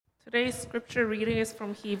Today's scripture reading is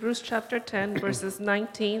from Hebrews chapter 10, verses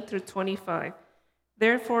 19 through 25.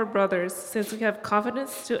 Therefore, brothers, since we have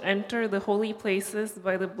confidence to enter the holy places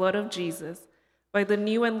by the blood of Jesus, by the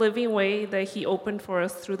new and living way that he opened for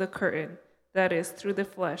us through the curtain, that is, through the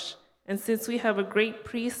flesh, and since we have a great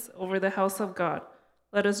priest over the house of God,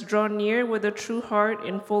 let us draw near with a true heart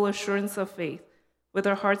in full assurance of faith, with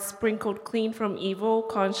our hearts sprinkled clean from evil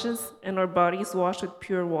conscience and our bodies washed with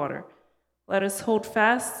pure water. Let us hold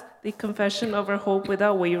fast the confession of our hope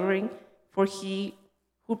without wavering, for he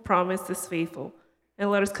who promised is faithful.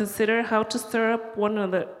 And let us consider how to stir up one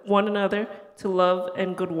another to love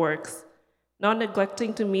and good works, not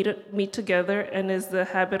neglecting to meet together, and is the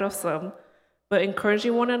habit of some, but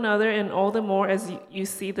encouraging one another, and all the more as you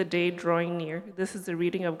see the day drawing near. This is the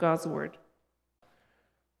reading of God's word.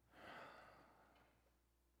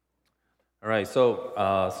 All right, so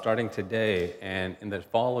starting today and in the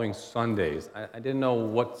following Sundays, I didn't know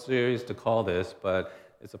what series to call this, but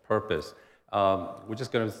it's a purpose. We're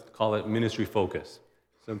just going to call it Ministry Focus.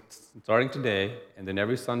 So starting today, and then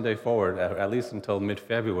every Sunday forward, at least until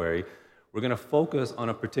mid-February, we're going to focus on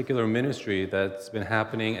a particular ministry that's been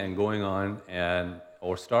happening and going on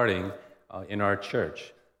or starting in our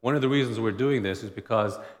church. One of the reasons we're doing this is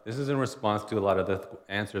because this is in response to a lot of the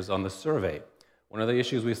answers on the survey. One of the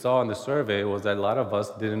issues we saw in the survey was that a lot of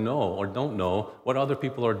us didn't know or don't know what other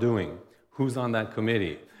people are doing, who's on that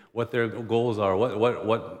committee, what their goals are,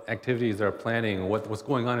 what activities they're planning, what's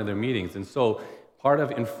going on in their meetings. And so part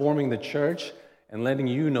of informing the church and letting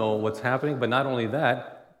you know what's happening, but not only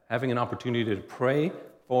that, having an opportunity to pray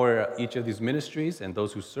for each of these ministries and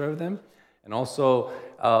those who serve them, and also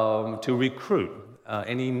to recruit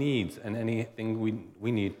any needs and anything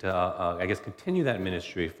we need to, continue that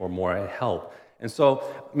ministry for more help. And so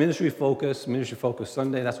Ministry Focus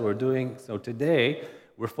Sunday, that's what we're doing. So today,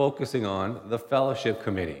 we're focusing on the Fellowship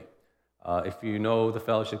Committee. If you know the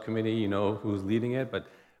Fellowship Committee, you know who's leading it, but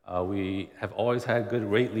we have always had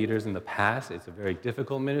great leaders in the past. It's a very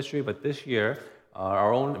difficult ministry, but this year,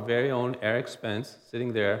 our very own Eric Spence,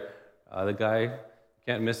 sitting there, the guy,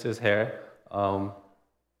 can't miss his hair,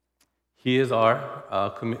 he is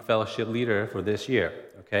our fellowship leader for this year,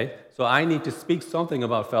 okay? So I need to speak something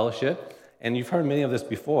about fellowship. And you've heard many of this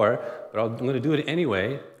before, but I'm going to do it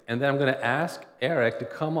anyway. And then I'm going to ask Eric to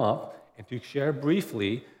come up and to share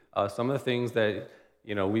briefly some of the things that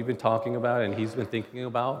we've been talking about and he's been thinking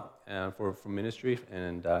about for ministry.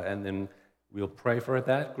 And then we'll pray for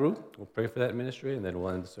that group, we'll pray for that ministry, and then we'll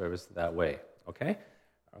end the service that way. Okay?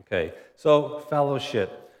 Okay. So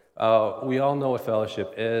fellowship. We all know what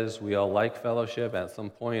fellowship is. We all like fellowship at some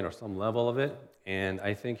point or some level of it. And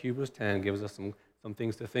I think Hebrews 10 gives us some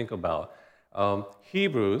things to think about.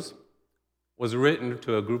 Hebrews was written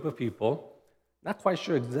to a group of people, not quite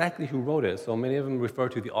sure exactly who wrote it, so many of them refer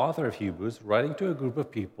to the author of Hebrews, writing to a group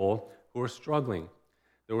of people who were struggling.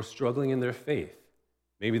 They were struggling in their faith.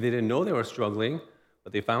 Maybe they didn't know they were struggling,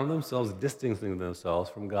 but they found themselves distancing themselves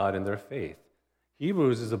from God in their faith.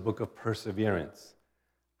 Hebrews is a book of perseverance.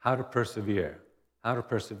 How to persevere.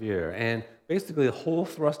 And basically the whole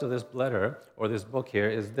thrust of this letter, or this book here,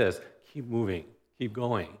 is this: keep moving, keep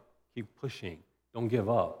going. Keep pushing. Don't give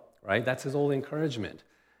up, right? That's his whole encouragement.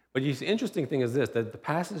 But the interesting thing is this, that the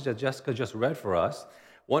passage that Jessica just read for us,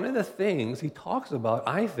 one of the things he talks about,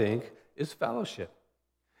 I think, is fellowship.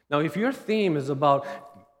 Now, if your theme is about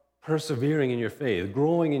persevering in your faith,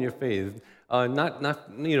 growing in your faith,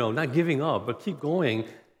 not giving up, but keep going,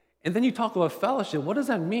 and then you talk about fellowship, what does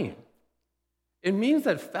that mean? It means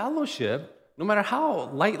that fellowship, no matter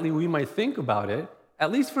how lightly we might think about it,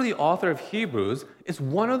 at least for the author of Hebrews, is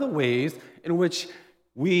one of the ways in which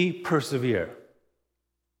we persevere.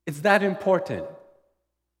 It's that important.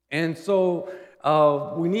 And so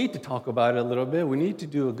we need to talk about it a little bit. We need to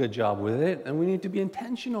do a good job with it, and we need to be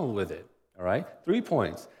intentional with it. All right? 3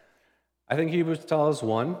 points. I think Hebrews tells us,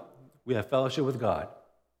 1, we have fellowship with God.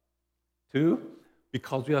 2,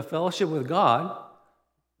 because we have fellowship with God,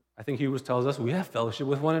 I think Hebrews tells us we have fellowship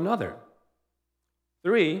with one another.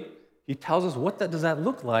 3, he tells us what does that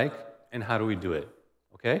look like and how do we do it,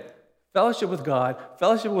 okay? Fellowship with God,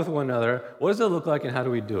 fellowship with one another, what does it look like and how do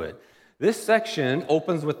we do it? This section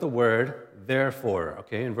opens with the word therefore,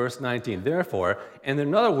 okay, in verse 19, therefore, and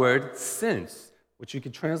another word, since, which you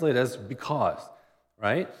could translate as because,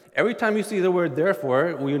 right? Every time you see the word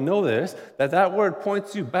therefore, we know that word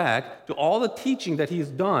points you back to all the teaching that he's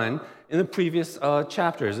done in the previous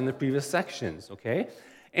chapters, in the previous sections, okay?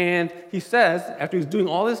 And he says, after he's doing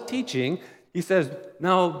all this teaching, he says,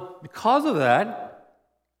 now, because of that,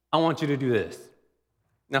 I want you to do this.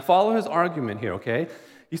 Now, follow his argument here, okay?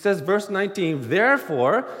 He says, verse 19,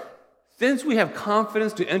 therefore, since we have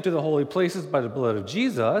confidence to enter the holy places by the blood of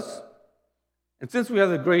Jesus, and since we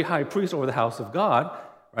have the great high priest over the house of God,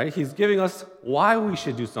 right, he's giving us why we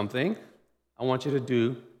should do something. I want you to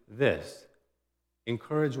do this.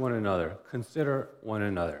 Encourage one another. Consider one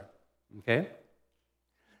another. Okay?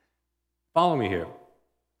 Follow me here.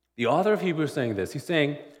 The author of Hebrews is saying this. He's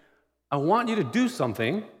saying, I want you to do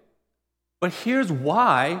something, but here's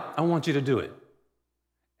why I want you to do it.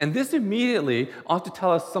 And this immediately ought to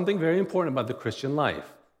tell us something very important about the Christian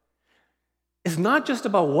life. It's not just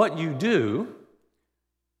about what you do.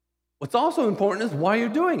 What's also important is why you're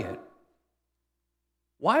doing it.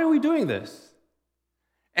 Why are we doing this?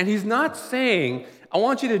 And he's not saying, I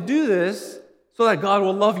want you to do this so that God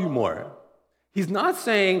will love you more. He's not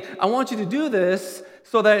saying, I want you to do this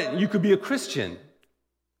so that you could be a Christian.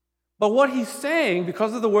 But what he's saying,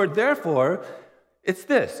 because of the word therefore, it's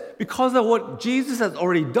this. Because of what Jesus has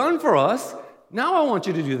already done for us, now I want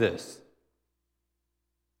you to do this.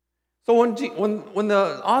 So when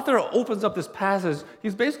the author opens up this passage,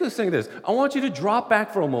 he's basically saying this. I want you to drop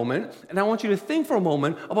back for a moment, and I want you to think for a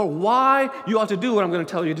moment about why you ought to do what I'm going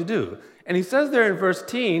to tell you to do. And he says there in verse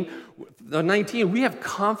 19, we have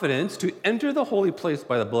confidence to enter the holy place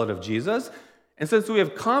by the blood of Jesus. And since we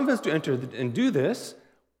have confidence to enter and do this,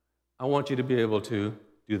 I want you to be able to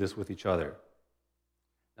do this with each other.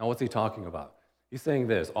 Now, what's he talking about? He's saying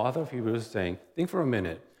this. Author of Hebrews is saying, think for a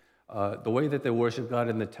minute. The way that they worshiped God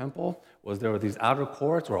in the temple was there were these outer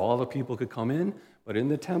courts where all the people could come in, but in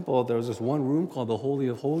the temple there was this one room called the Holy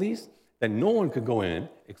of Holies that no one could go in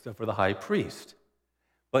except for the high priest.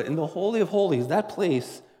 But in the Holy of Holies, that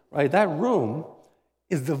place, right, that room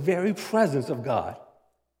is the very presence of God.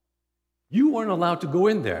 You weren't allowed to go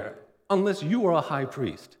in there unless you were a high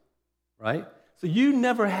priest, right? So you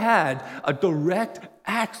never had a direct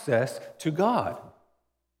access to God.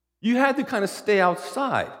 You had to kind of stay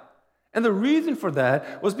outside. And the reason for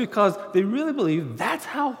that was because they really believed that's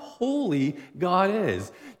how holy God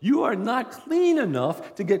is. You are not clean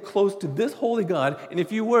enough to get close to this holy God, and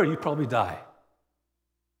if you were, you'd probably die.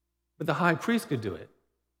 But the high priest could do it.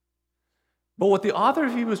 But what the author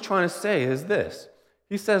of Hebrews is trying to say is this.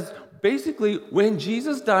 He says, basically, when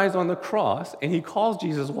Jesus dies on the cross, and he calls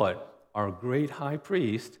Jesus what? Our great high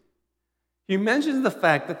priest, he mentions the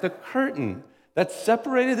fact that the curtain that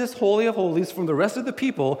separated this Holy of Holies from the rest of the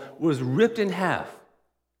people was ripped in half,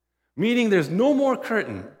 meaning there's no more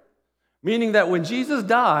curtain, meaning that when Jesus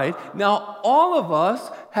died, now all of us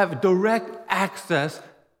have direct access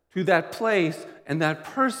to that place and that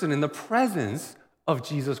person in the presence of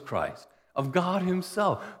Jesus Christ, of God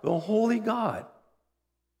himself, the holy God.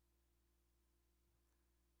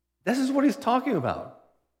 This is what he's talking about.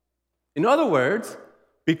 In other words,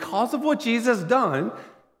 because of what Jesus has done,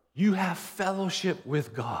 you have fellowship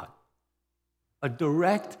with God, a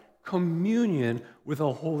direct communion with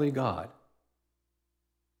a holy God.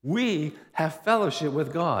 We have fellowship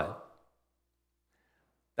with God.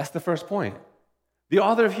 That's the first point. The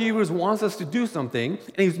author of Hebrews wants us to do something,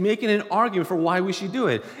 and he's making an argument for why we should do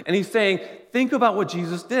it. And he's saying, think about what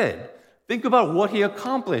Jesus did. Think about what he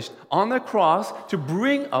accomplished on the cross to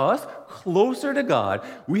bring us closer to God.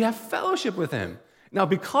 We have fellowship with him. Now,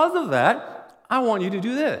 because of that, I want you to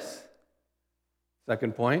do this.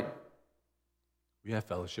 Second point, we have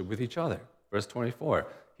fellowship with each other. Verse 24,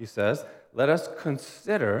 he says, let us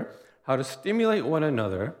consider how to stimulate one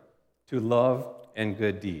another to love and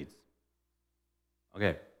good deeds.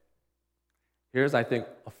 Okay, here's, I think,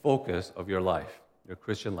 a focus of your life, your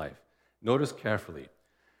Christian life. Notice carefully.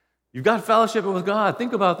 You've got fellowship with God.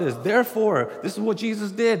 Think about this. Therefore, this is what Jesus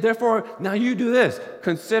did. Therefore, now you do this.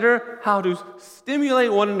 Consider how to stimulate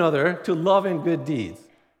one another to love and good deeds.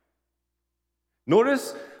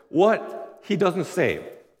 Notice what he doesn't say.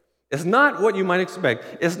 It's not what you might expect.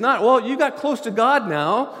 It's not, well, you got close to God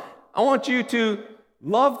now. I want you to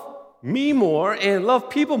love me more and love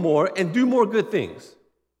people more and do more good things.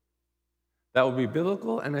 That would be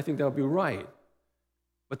biblical, and I think that would be right.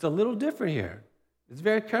 But it's a little different here. It's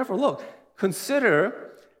very careful. Look,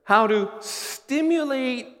 consider how to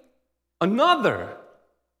stimulate another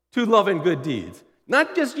to love and good deeds.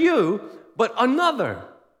 Not just you, but another.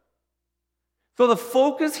 So the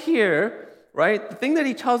focus here, right, the thing that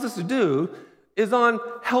he tells us to do is on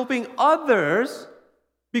helping others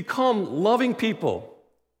become loving people.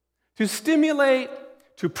 To stimulate,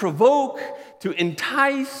 to provoke, to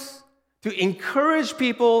entice, to encourage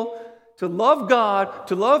people to love God,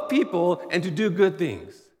 to love people, and to do good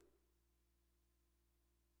things.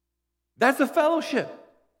 That's a fellowship.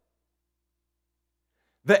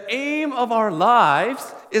 The aim of our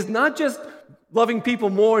lives is not just loving people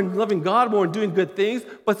more and loving God more and doing good things,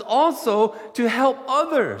 but it's also to help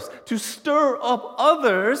others, to stir up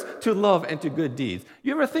others to love and to good deeds.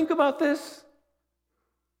 You ever think about this?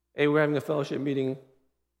 Hey, we're having a fellowship meeting,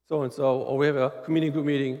 so-and-so, or we have a community group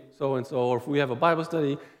meeting, so-and-so, or if we have a Bible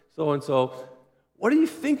study, so-and-so. What are you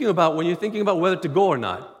thinking about when you're thinking about whether to go or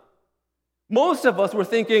not? Most of us were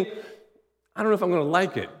thinking, I don't know if I'm going to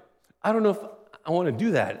like it. I don't know if I want to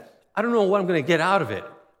do that. I don't know what I'm going to get out of it.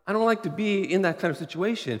 I don't like to be in that kind of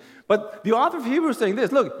situation. But the author of Hebrews is saying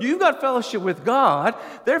this, look, you've got fellowship with God,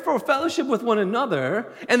 therefore fellowship with one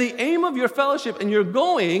another, and the aim of your fellowship and your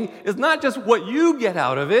going is not just what you get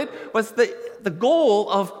out of it, but it's the goal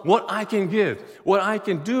of what I can give, what I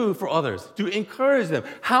can do for others, to encourage them.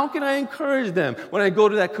 How can I encourage them when I go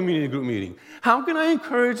to that community group meeting? How can I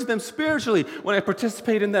encourage them spiritually when I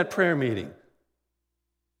participate in that prayer meeting?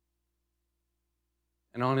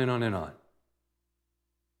 And on and on and on.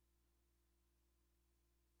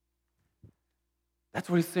 That's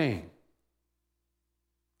what he's saying.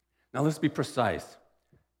 Now let's be precise.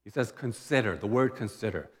 He says consider, the word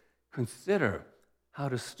consider. Consider how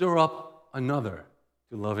to stir up another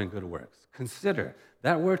to love and good works. Consider.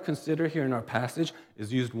 That word consider here in our passage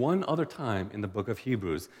is used one other time in the book of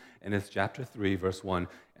Hebrews, and it's chapter 3, verse 1,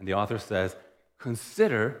 and the author says,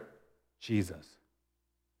 consider Jesus.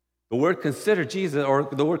 The word consider Jesus, or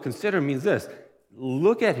the word consider means this.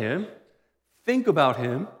 Look at him, think about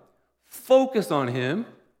him, focus on him,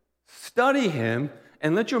 study him,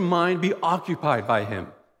 and let your mind be occupied by him.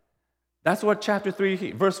 That's what chapter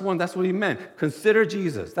 3, verse 1, that's what he meant. Consider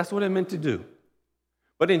Jesus. That's what it meant to do.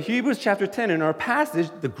 But in Hebrews chapter 10, in our passage,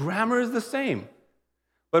 the grammar is the same.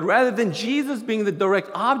 But rather than Jesus being the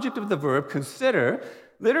direct object of the verb, consider,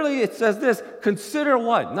 literally it says this, consider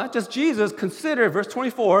what? Not just Jesus, consider, verse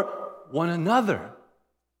 24, one another.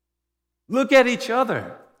 Look at each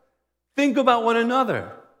other. Think about one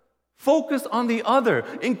another. Focus on the other.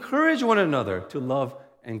 Encourage one another to love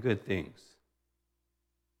and good things.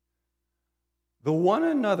 The one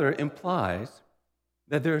another implies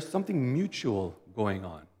that there is something mutual going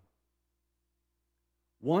on.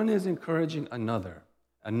 One is encouraging another.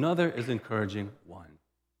 Another is encouraging one.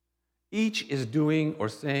 Each is doing or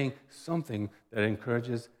saying something that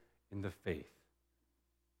encourages in the faith.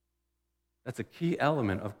 That's a key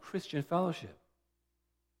element of Christian fellowship.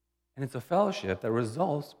 And it's a fellowship that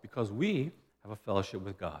results because we have a fellowship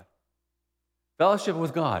with God. Fellowship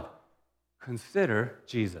with God. Consider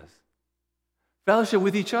Jesus. Fellowship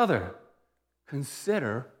with each other.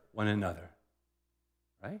 Consider one another.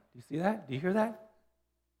 Right? Do you see that? Do you hear that?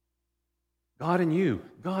 God and you,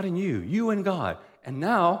 you and God. And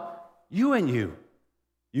now, you and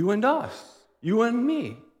you and us, you and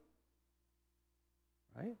me.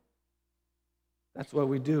 Right? That's what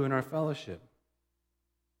we do in our fellowship.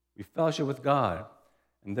 We fellowship with God,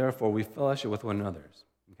 and therefore we fellowship with one another.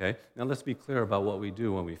 Okay? Now let's be clear about what we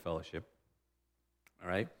do when we fellowship. All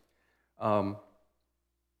right?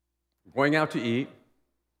 Going out to eat,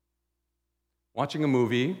 watching a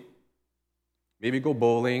movie, maybe go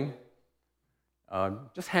bowling,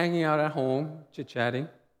 just hanging out at home, chit-chatting,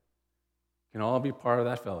 can all be part of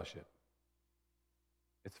that fellowship.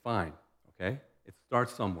 It's fine, okay? It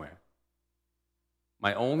starts somewhere.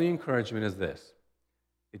 My only encouragement is this.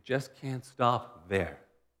 It just can't stop there.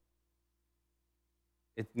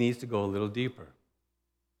 It needs to go a little deeper.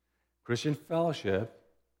 Christian fellowship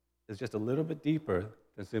is just a little bit deeper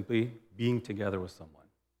than simply being together with someone.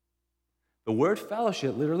 The word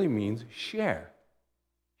fellowship literally means share.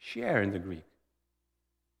 Share in the Greek.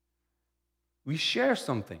 We share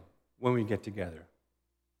something when we get together.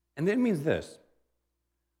 And that means this.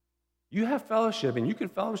 You have fellowship and you can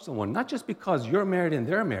fellowship with someone not just because you're married and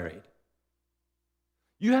they're married.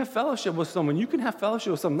 You have fellowship with someone, you can have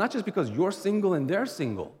fellowship with someone not just because you're single and they're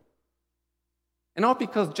single. And not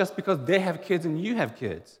just because they have kids and you have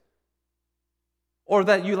kids. Or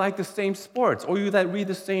that you like the same sports, or you that read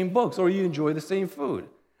the same books, or you enjoy the same food.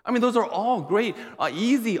 I mean, those are all great,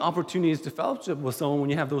 easy opportunities to fellowship with someone when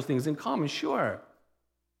you have those things in common, sure.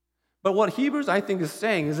 But what Hebrews, I think, is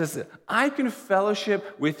saying is this, I can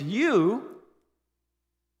fellowship with you,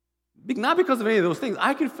 not because of any of those things.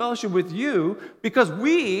 I can fellowship with you because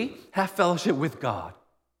we have fellowship with God.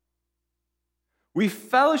 We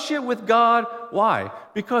fellowship with God, why?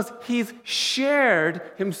 Because He's shared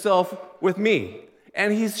Himself with me,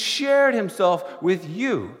 and He's shared Himself with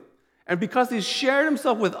you. And because He's shared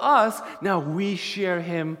Himself with us, now we share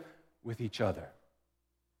Him with each other.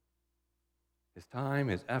 His time,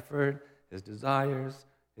 His effort, His desires,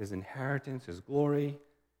 His inheritance, His glory.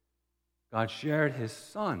 God shared His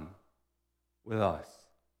Son with us.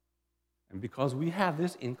 And because we have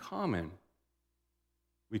this in common,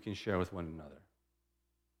 we can share with one another.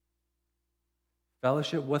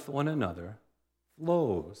 Fellowship with one another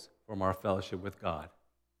flows from our fellowship with God.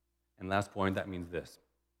 And last point, that means this.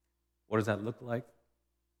 What does that look like?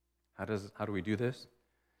 How do we do this?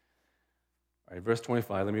 All right, verse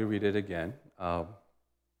 25, let me read it again.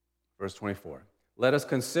 Verse 24. Let us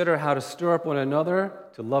consider how to stir up one another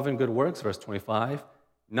to love and good works, verse 25,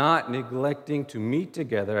 not neglecting to meet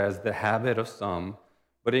together as the habit of some,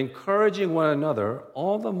 but encouraging one another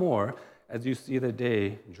all the more as you see the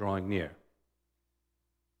day drawing near.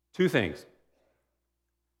 Two things.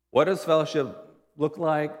 What does fellowship look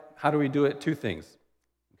like? How do we do it? Two things.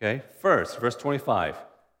 Okay? First, verse 25.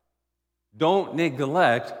 Don't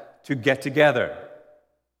neglect to get together.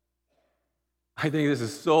 I think this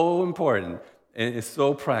is so important and it's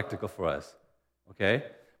so practical for us. Okay?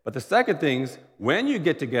 But the second thing is, when you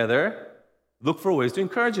get together, look for ways to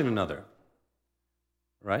encourage one another.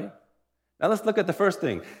 Right? Now let's look at the first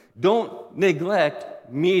thing. Don't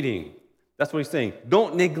neglect meeting. That's what he's saying.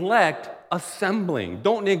 Don't neglect assembling.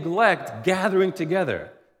 Don't neglect gathering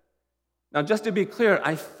together. Now, just to be clear,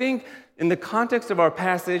 I think in the context of our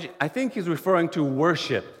passage, I think he's referring to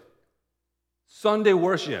worship. Sunday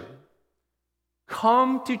worship.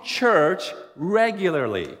 Come to church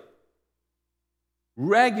regularly.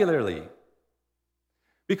 Regularly.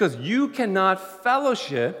 Because you cannot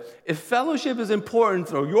fellowship. If fellowship is important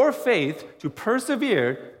for your faith to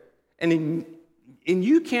persevere, and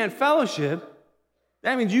you can't fellowship,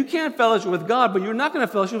 that means you can't fellowship with God, but you're not going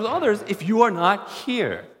to fellowship with others if you are not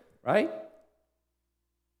here, right?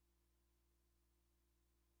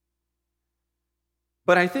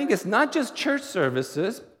 But I think it's not just church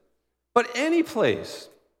services, but any place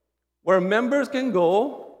where members can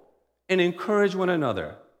go and encourage one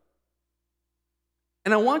another.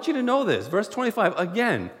 And I want you to know this, verse 25,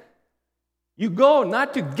 again, you go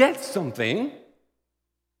not to get something,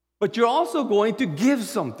 but you're also going to give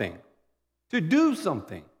something, to do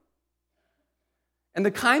something. And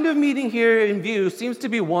the kind of meeting here in view seems to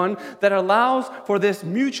be one that allows for this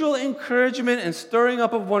mutual encouragement and stirring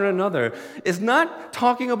up of one another. It's not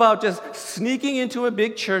talking about just sneaking into a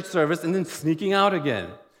big church service and then sneaking out again.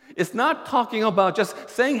 It's not talking about just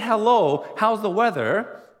saying hello, how's the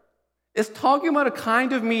weather? It's talking about a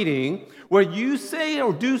kind of meeting where you say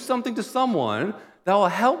or do something to someone that will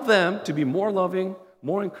help them to be more loving,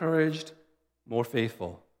 more encouraged, more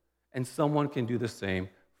faithful. And someone can do the same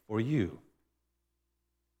for you.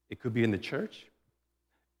 It could be in the church.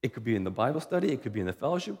 It could be in the Bible study. It could be in the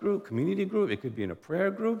fellowship group, community group. It could be in a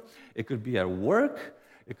prayer group. It could be at work.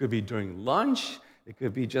 It could be during lunch. It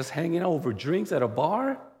could be just hanging out over drinks at a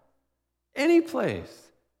bar. Any place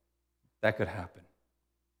that could happen.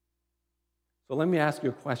 So let me ask you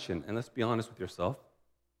a question, and let's be honest with yourself.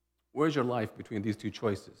 Where's your life between these two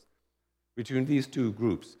choices? Between these two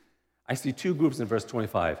groups? I see two groups in verse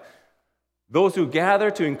 25. Those who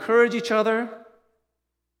gather to encourage each other.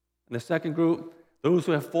 And the second group, those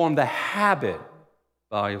who have formed the habit, the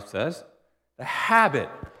Bible says, the habit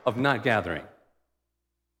of not gathering.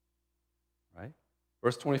 Right?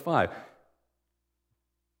 Verse 25.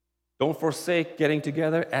 Don't forsake getting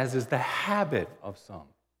together, as is the habit of some.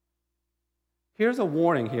 Here's a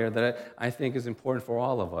warning here that I think is important for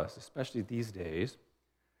all of us, especially these days.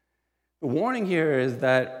 The warning here is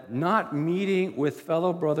that not meeting with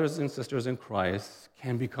fellow brothers and sisters in Christ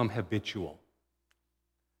can become habitual.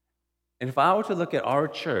 And if I were to look at our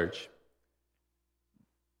church,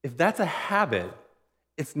 if that's a habit,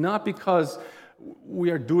 it's not because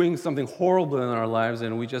we are doing something horrible in our lives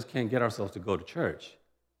and we just can't get ourselves to go to church.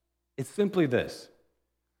 It's simply this.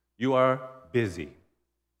 You are busy.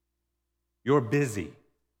 You're busy.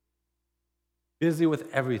 Busy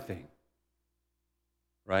with everything.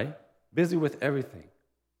 Right? Busy with everything.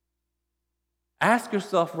 Ask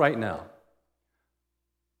yourself right now,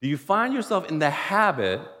 do you find yourself in the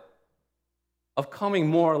habit of coming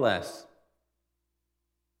more or less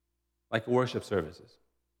like worship services?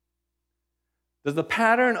 Does the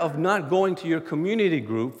pattern of not going to your community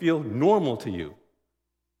group feel normal to you?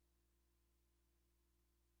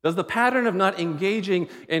 Does the pattern of not engaging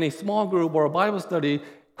in a small group or a Bible study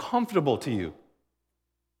comfortable to you?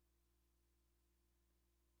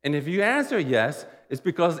 And if you answer yes, it's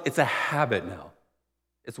because it's a habit now.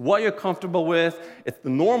 It's what you're comfortable with. It's the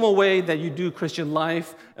normal way that you do Christian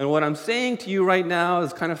life. And what I'm saying to you right now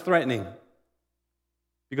is kind of threatening.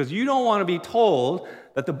 Because you don't want to be told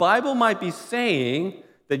that the Bible might be saying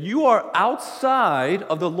that you are outside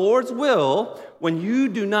of the Lord's will when you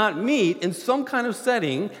do not meet in some kind of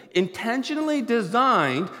setting intentionally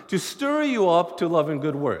designed to stir you up to love and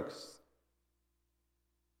good works.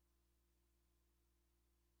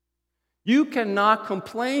 You cannot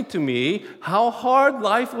complain to me how hard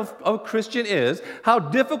life of a Christian is, how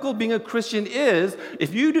difficult being a Christian is,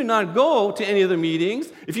 if you do not go to any of the meetings,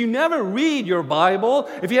 if you never read your Bible,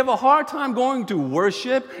 if you have a hard time going to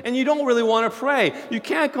worship, and you don't really want to pray. You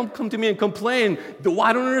can't come to me and complain,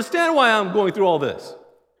 I don't understand why I'm going through all this.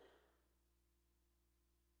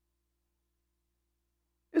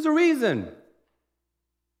 There's a reason.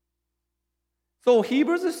 So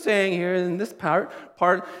Hebrews is saying here in this part,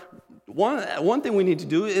 one thing we need to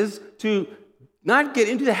do is to not get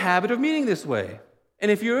into the habit of meeting this way.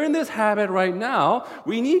 And if you're in this habit right now,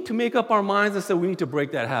 we need to make up our minds and say we need to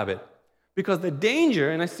break that habit. Because the danger,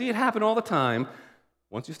 and I see it happen all the time,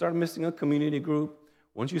 once you start missing a community group,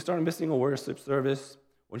 once you start missing a worship service,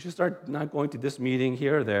 once you start not going to this meeting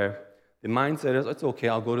here or there, the mindset is, it's okay,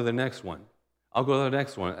 I'll go to the next one. I'll go to the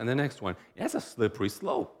next one and the next one. That's a slippery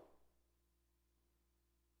slope.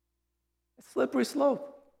 It's a slippery slope.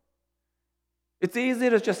 It's easy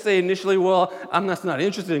to just say initially, well, I'm just not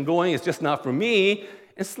interested in going, it's just not for me,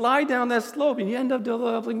 and slide down that slope, and you end up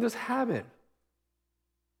developing this habit.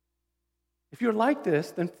 If you're like this,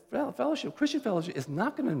 then fellowship, Christian fellowship, is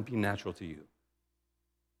not going to be natural to you.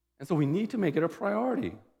 And so we need to make it a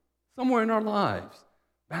priority somewhere in our lives,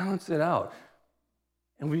 balance it out,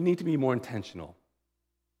 and we need to be more intentional.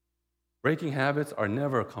 Breaking habits are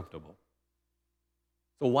never comfortable.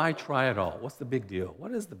 So why try it all? What's the big deal?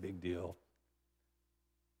 What is the big deal?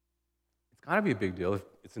 It's got to be a big deal if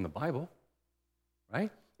it's in the Bible, right?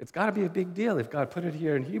 It's got to be a big deal if God put it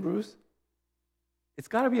here in Hebrews. It's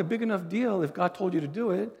got to be a big enough deal if God told you to do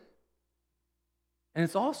it. And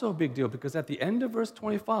it's also a big deal because at the end of verse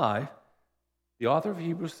 25, the author of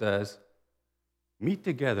Hebrews says, meet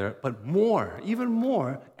together, but more, even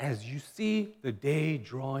more, as you see the day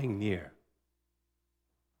drawing near.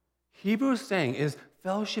 Hebrews saying is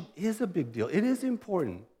fellowship is a big deal. It is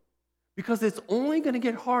important. Because it's only going to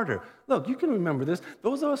get harder. Look, you can remember this.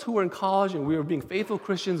 Those of us who were in college and we were being faithful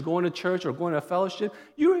Christians, going to church or going to fellowship,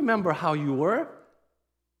 you remember how you were.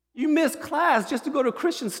 You missed class just to go to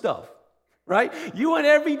Christian stuff, right? You went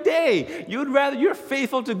every day. You're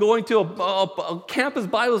faithful to going to a campus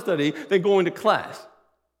Bible study than going to class,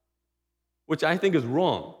 which I think is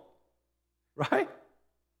wrong, right?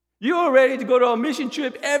 You were ready to go to a mission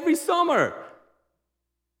trip every summer.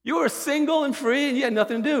 You were single and free and you had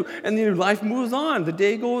nothing to do. And then your life moves on. The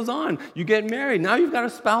day goes on. You get married. Now you've got a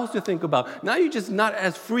spouse to think about. Now you're just not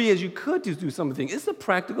as free as you could to do something. It's a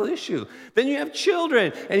practical issue. Then you have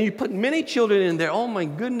children and you put many children in there. Oh my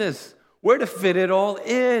goodness, where to fit it all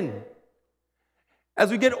in? As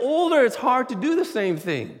we get older, it's hard to do the same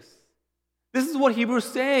things. This is what Hebrews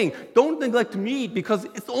is saying. Don't neglect to meet because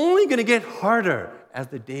it's only going to get harder as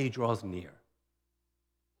the day draws near.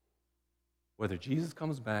 Whether Jesus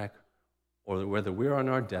comes back or whether we're on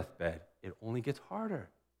our deathbed, it only gets harder.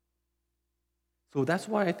 So that's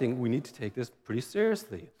why I think we need to take this pretty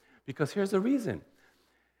seriously. Because here's the reason.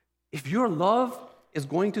 If your love is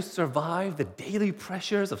going to survive the daily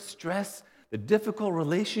pressures of stress, the difficult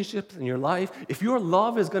relationships in your life, if your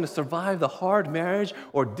love is going to survive the hard marriage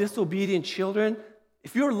or disobedient children,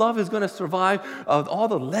 if your love is going to survive all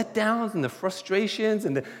the letdowns and the frustrations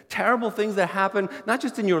and the terrible things that happen, not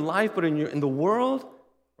just in your life, but in the world,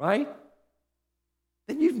 right?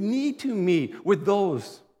 Then you need to meet with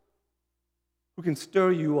those who can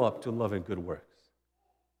stir you up to love and good works.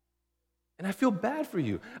 And I feel bad for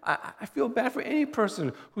you. I feel bad for any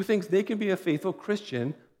person who thinks they can be a faithful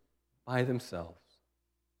Christian by themselves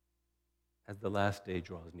as the last day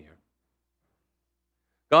draws near.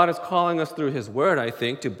 God is calling us through His Word, I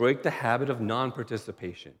think, to break the habit of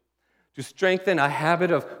non-participation, to strengthen a habit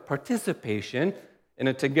of participation in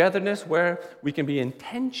a togetherness where we can be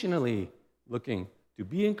intentionally looking to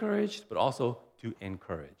be encouraged, but also to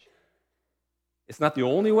encourage. It's not the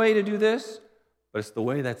only way to do this, but it's the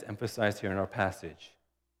way that's emphasized here in our passage.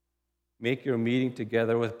 Make your meeting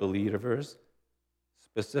together with believers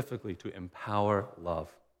specifically to empower love.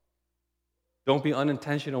 Don't be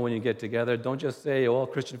unintentional when you get together. Don't just say, oh,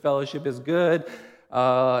 Christian fellowship is good,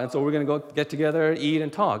 and so we're going to go get together, eat,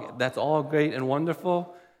 and talk. That's all great and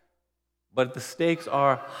wonderful, but the stakes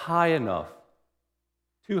are high enough,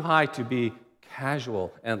 too high to be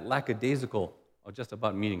casual and lackadaisical or just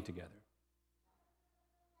about meeting together.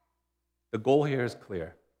 The goal here is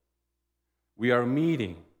clear. We are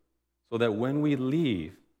meeting so that when we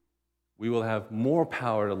leave, we will have more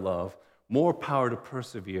power to love, more power to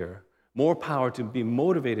persevere, more power to be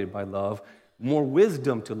motivated by love, more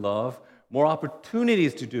wisdom to love, more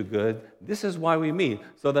opportunities to do good. This is why we meet,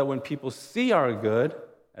 so that when people see our good,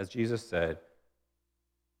 as Jesus said,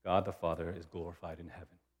 God the Father is glorified in heaven.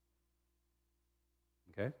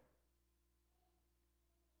 Okay?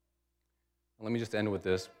 let me just end with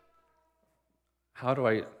this. How do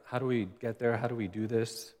we get there? How do we do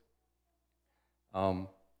this?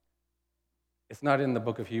 It's not in the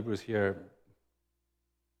book of Hebrews here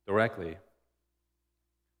directly,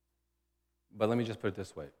 but let me just put it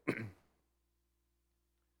this way.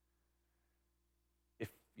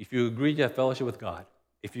 If you agree to have fellowship with God,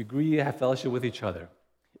 if you agree to have fellowship with each other,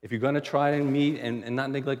 if you're going to try and meet and not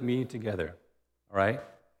neglect meeting together, all right?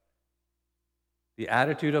 The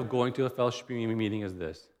attitude of going to a fellowship meeting is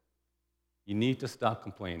this: you need to stop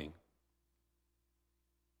complaining.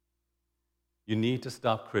 You need to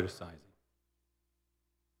stop criticizing.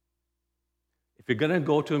 If you're going to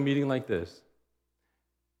go to a meeting like this,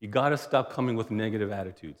 you got to stop coming with negative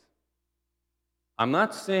attitudes. I'm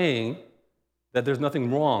not saying that there's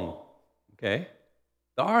nothing wrong, okay?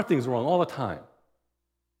 There are things wrong all the time.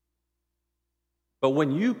 But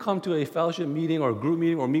when you come to a fellowship meeting or a group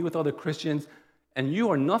meeting or meet with other Christians, and you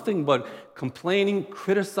are nothing but complaining,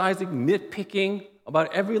 criticizing, nitpicking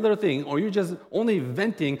about every little thing, or you're just only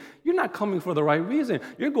venting, you're not coming for the right reason.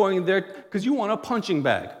 You're going there because you want a punching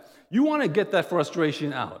bag. You want to get that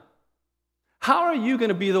frustration out. How are you going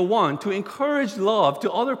to be the one to encourage love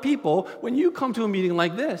to other people when you come to a meeting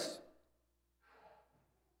like this?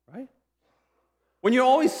 Right? When you're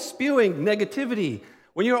always spewing negativity,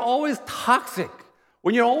 when you're always toxic,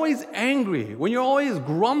 when you're always angry, when you're always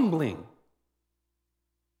grumbling.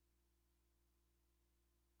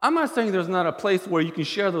 I'm not saying there's not a place where you can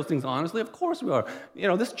share those things honestly. Of course we are. You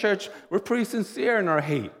know, this church, we're pretty sincere in our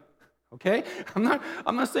hate. Okay? I'm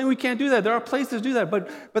not saying we can't do that. There are places to do that. But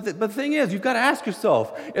the thing is, you've got to ask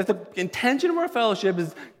yourself, if the intention of our fellowship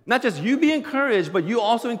is not just you be encouraged, but you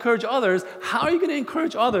also encourage others, how are you going to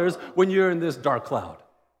encourage others when you're in this dark cloud?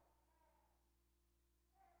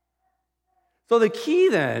 So the key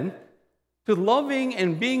then to loving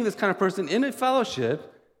and being this kind of person in a fellowship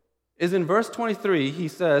is in verse 23. He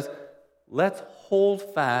says, let's hold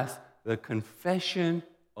fast the confession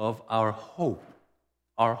of our hope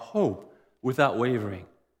without wavering,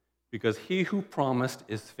 because he who promised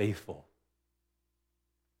is faithful.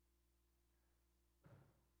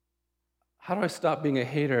 How do I stop being a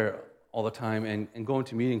hater all the time and go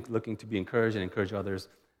into meetings looking to be encouraged and encourage others?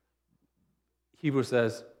 Hebrews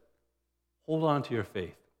says, hold on to your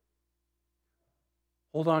faith.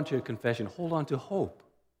 Hold on to your confession. Hold on to hope.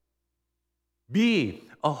 Be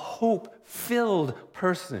a hope-filled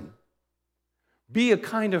person. Be a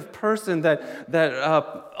kind of person that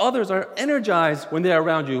others are energized when they're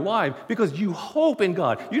around you. Why? Because you hope in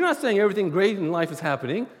God. You're not saying everything great in life is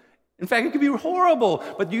happening. In fact, it could be horrible,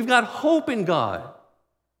 but you've got hope in God.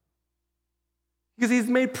 Because he's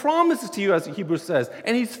made promises to you, as Hebrews says,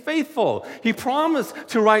 and he's faithful. He promised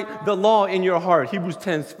to write the law in your heart, Hebrews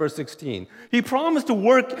 10, verse 16. He promised to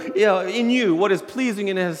work in you what is pleasing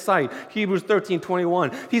in his sight, Hebrews 13,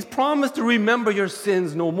 21. He's promised to remember your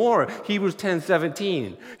sins no more, Hebrews 10,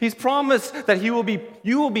 17. He's promised that you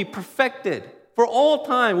will be perfected for all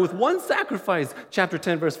time with one sacrifice, chapter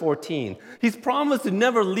 10, verse 14. He's promised to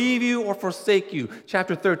never leave you or forsake you,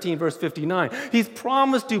 chapter 13, verse 59. He's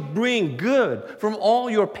promised to bring good from all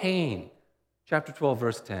your pain, chapter 12,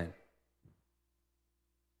 verse 10.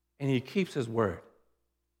 And he keeps his word.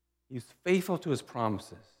 He's faithful to his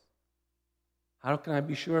promises. How can I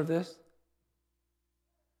be sure of this?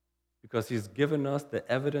 Because he's given us the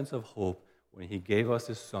evidence of hope when he gave us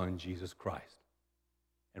his son, Jesus Christ,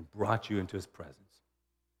 and brought you into his presence.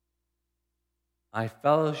 I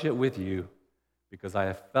fellowship with you because I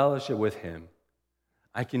have fellowship with him.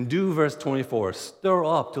 I can do, verse 24, stir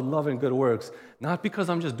up to love and good works, not because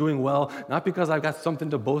I'm just doing well, not because I've got something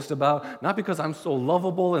to boast about, not because I'm so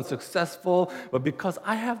lovable and successful, but because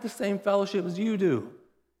I have the same fellowship as you do.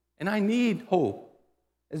 And I need hope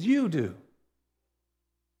as you do.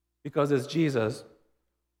 Because it's Jesus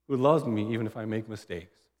who loves me even if I make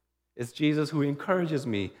mistakes. It's Jesus who encourages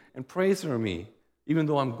me and prays for me, even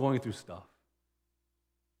though I'm going through stuff.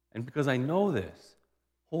 And because I know this,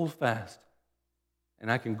 hold fast, and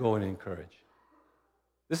I can go and encourage.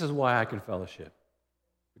 This is why I can fellowship,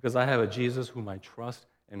 because I have a Jesus whom I trust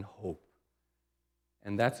and hope.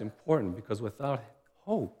 And that's important, because without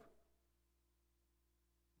hope,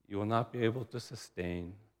 you will not be able to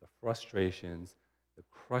sustain the frustrations, the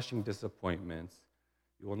crushing disappointments.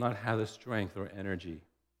 You will not have the strength or energy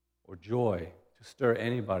or joy to stir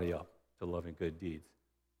anybody up to loving good deeds.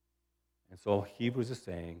 And so Hebrews is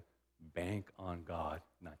saying, bank on God,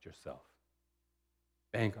 not yourself.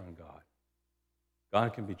 Bank on God.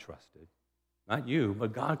 God can be trusted. Not you,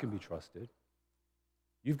 but God can be trusted.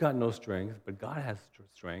 You've got no strength, but God has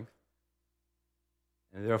strength.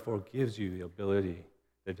 And therefore gives you the ability,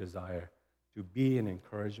 the desire to be an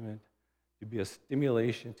encouragement, to be a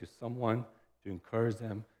stimulation to someone, to encourage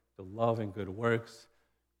them to love and good works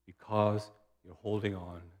because you're holding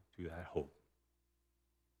on to that hope.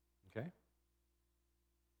 Okay?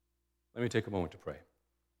 Let me take a moment to pray.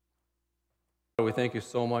 We thank you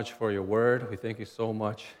so much for your word. We thank you so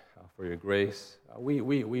much for your grace.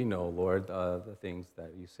 We know, Lord, the things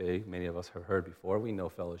that you say, many of us have heard before. We know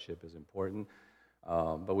fellowship is important,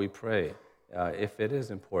 but we pray, if it is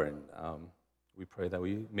important, we pray that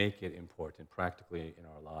we make it important practically in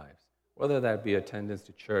our lives, whether that be attendance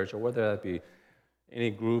to church or whether that be any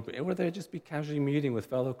group, or whether it just be casually meeting with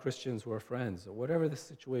fellow Christians who are friends, or whatever the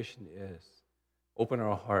situation is. Open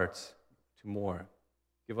our hearts to more.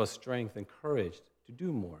 Give us strength and courage to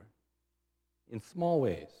do more in small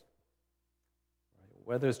ways, right?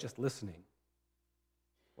 Whether it's just listening,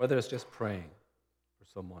 whether it's just praying for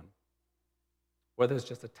someone, whether it's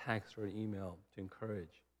just a text or an email to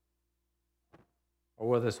encourage, or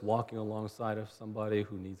whether it's walking alongside of somebody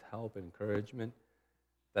who needs help and encouragement,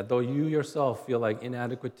 that though you yourself feel like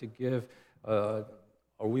inadequate to give, or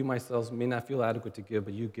we myself may not feel adequate to give,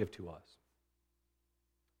 but you give to us.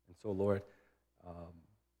 And so, Lord,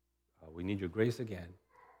 we need your grace again,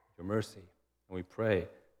 your mercy, and we pray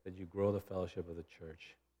that you grow the fellowship of the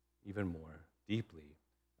church even more deeply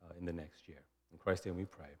in the next year. In Christ's name we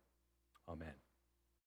pray. Amen.